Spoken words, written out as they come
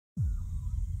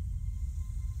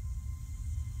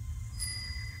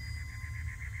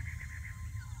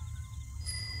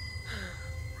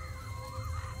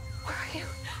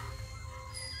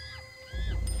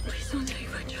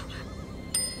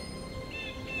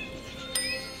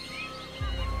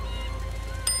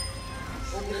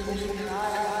Please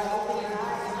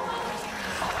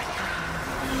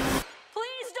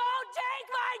don't take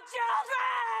my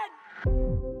children!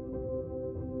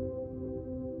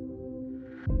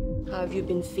 How have you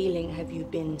been feeling? Have you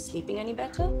been sleeping any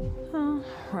better? Oh,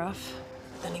 rough.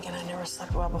 Then again, I never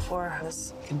slept well before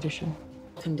this condition.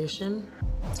 Condition?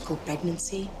 It's called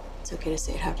pregnancy. It's okay to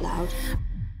say it out loud.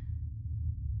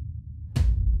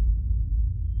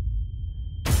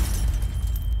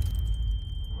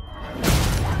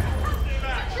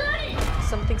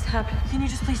 Something's happened. Can you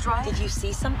just please drive? Did you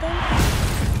see something?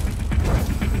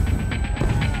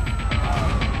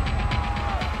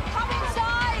 Come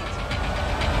inside!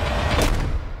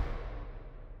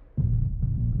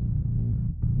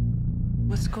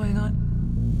 What's going on?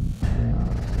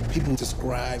 People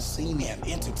describe seeing an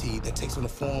entity that takes on the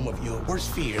form of your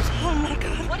worst fears. Oh my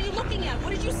God. What are you looking at? What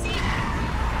did you see?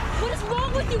 What is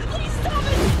wrong with you? Please stop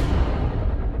it!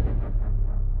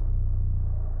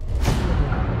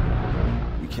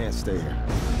 We can't stay here.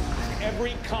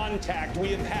 Every contact we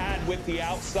have had with the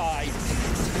outside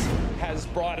has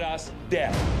brought us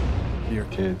death. Your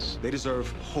kids, they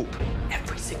deserve hope.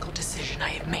 Every single decision I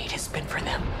have made has been for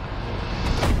them.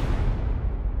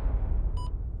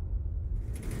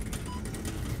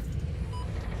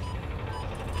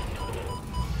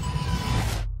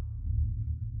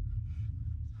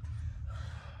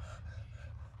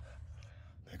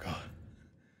 They're gone.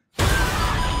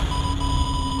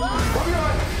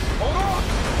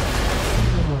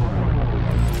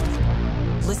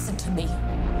 Listen to me.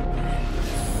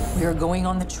 We are going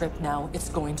on the trip now. It's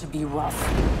going to be rough.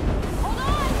 Hold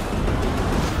on!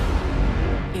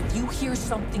 If you hear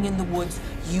something in the woods,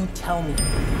 you tell me.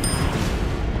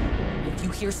 If you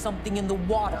hear something in the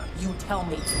water, you tell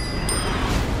me.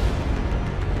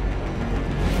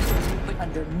 But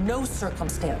under no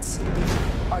circumstance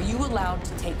are you allowed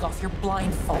to take off your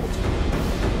blindfold.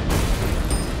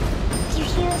 Do you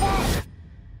hear that?